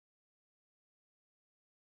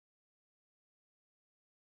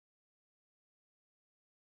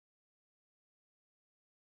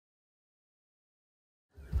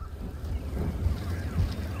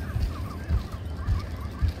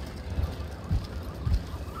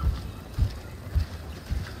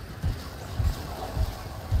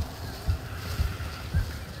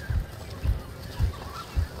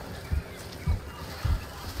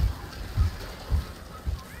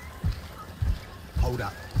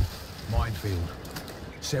Minefield.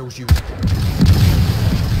 Cells you...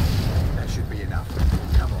 That should be enough.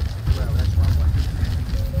 Come on. Well, that's one way.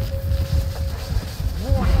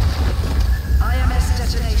 Warning. IMS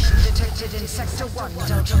detonation detected in Sector 1,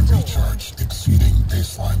 Delta 4. Energy charge exceeding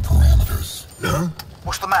baseline parameters. Huh?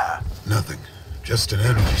 What's the matter? Nothing. Just an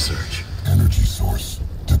energy surge. Energy source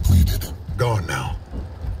depleted. Gone now.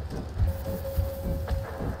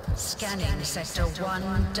 Scanning Sector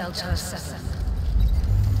 1, Delta 7.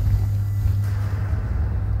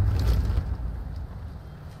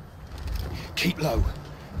 Keep low.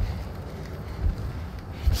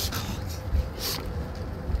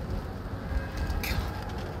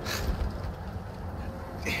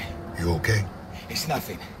 You okay? It's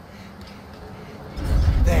nothing.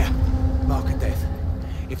 There. Mark of death.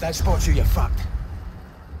 If that spots you, you're fucked.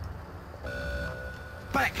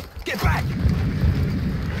 Back! Get back!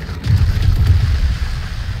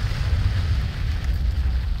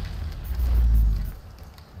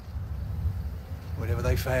 Whatever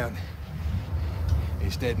they found,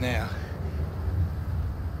 it's dead now.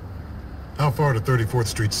 How far to 34th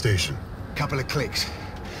Street Station? Couple of clicks.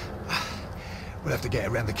 We'll have to get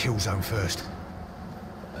around the kill zone first.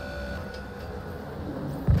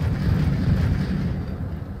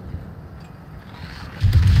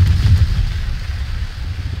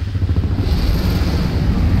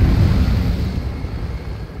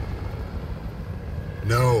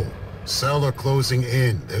 No. Cellar closing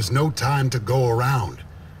in. There's no time to go around.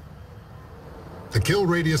 The kill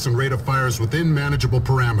radius and rate of fire is within manageable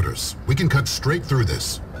parameters. We can cut straight through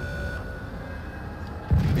this.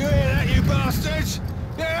 You hear that, you bastards?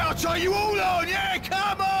 Yeah, I'll try you all on! Yeah,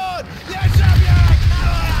 come on! Let's have ya!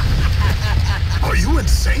 Come on! Are you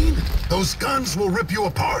insane? Those guns will rip you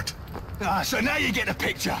apart. Ah, so now you get the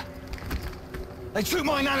picture. They took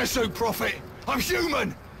my nanosuit, Prophet. I'm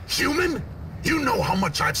human! Human? You know how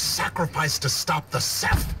much I've sacrificed to stop the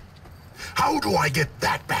Ceph? How do I get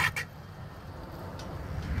that back?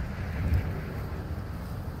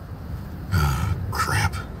 Ah,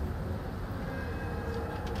 crap.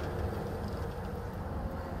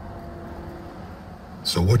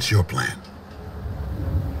 So what's your plan?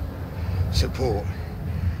 Support.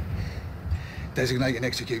 Designate and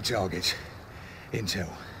execute targets. Intel.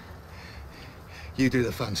 You do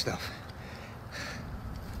the fun stuff.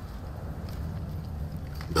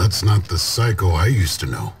 That's not the Psycho I used to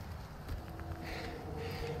know.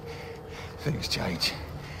 Things change.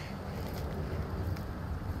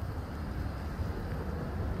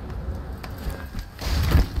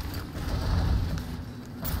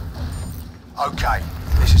 Okay,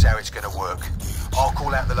 this is how it's gonna work. I'll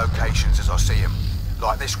call out the locations as I see them,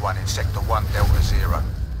 like this one in Sector 1 Delta 0.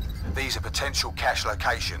 These are potential cache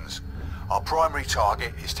locations. Our primary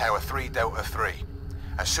target is Tower 3 Delta 3.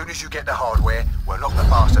 As soon as you get the hardware, we'll knock the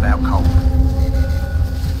bastard out cold.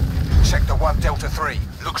 Sector 1 Delta 3,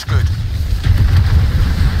 looks good.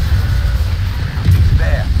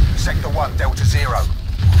 There, Sector 1 Delta 0.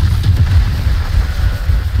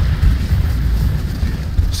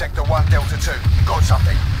 Sector 1 Delta 2, got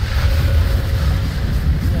something.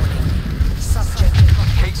 Subject.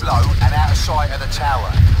 Keep low and out of sight of the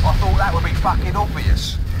tower. I thought that would be fucking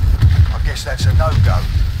obvious. I guess that's a no-go.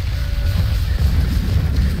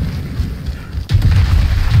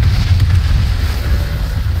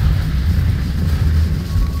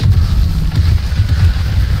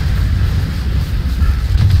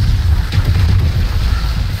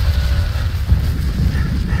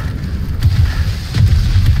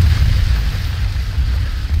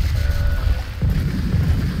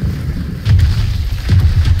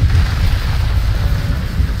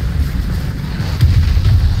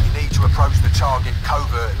 Target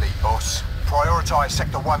covertly, boss. Prioritize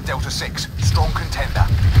Sector 1 Delta 6. Strong contender.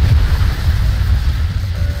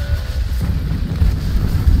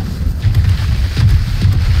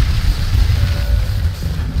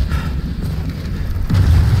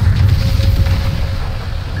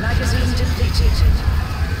 Magazine depleted.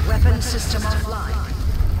 Weapon system offline.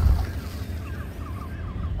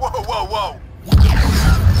 Whoa, whoa, whoa!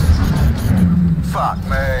 Fuck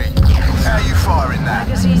me. How are you firing that?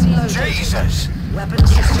 Magazine loaded. Jesus! Weapon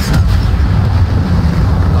system up.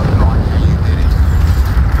 Don't like how you did it.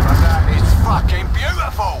 But that is fucking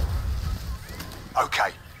beautiful!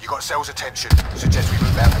 Okay, you got Cell's attention. Suggest we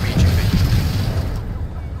move out immediately.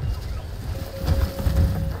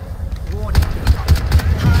 Warning.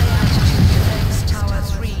 High altitude defense Tower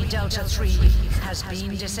 3 Delta 3 has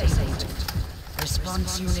been disabled.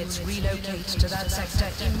 Response units relocate to that sector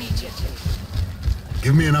immediately.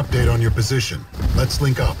 Give me an update on your position. Let's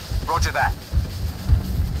link up. Roger that.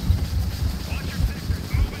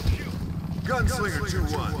 Gunslinger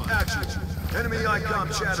 2-1, action. Enemy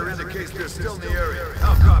ICOM chatter indicates they're still in the area.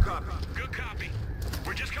 How copy? Good copy.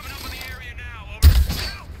 We're just coming up on the area now. Over.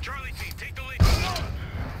 Charlie team, take the lead.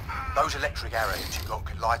 Those electric arrows you got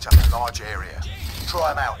can light up a large area.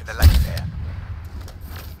 Try them out in the lake there.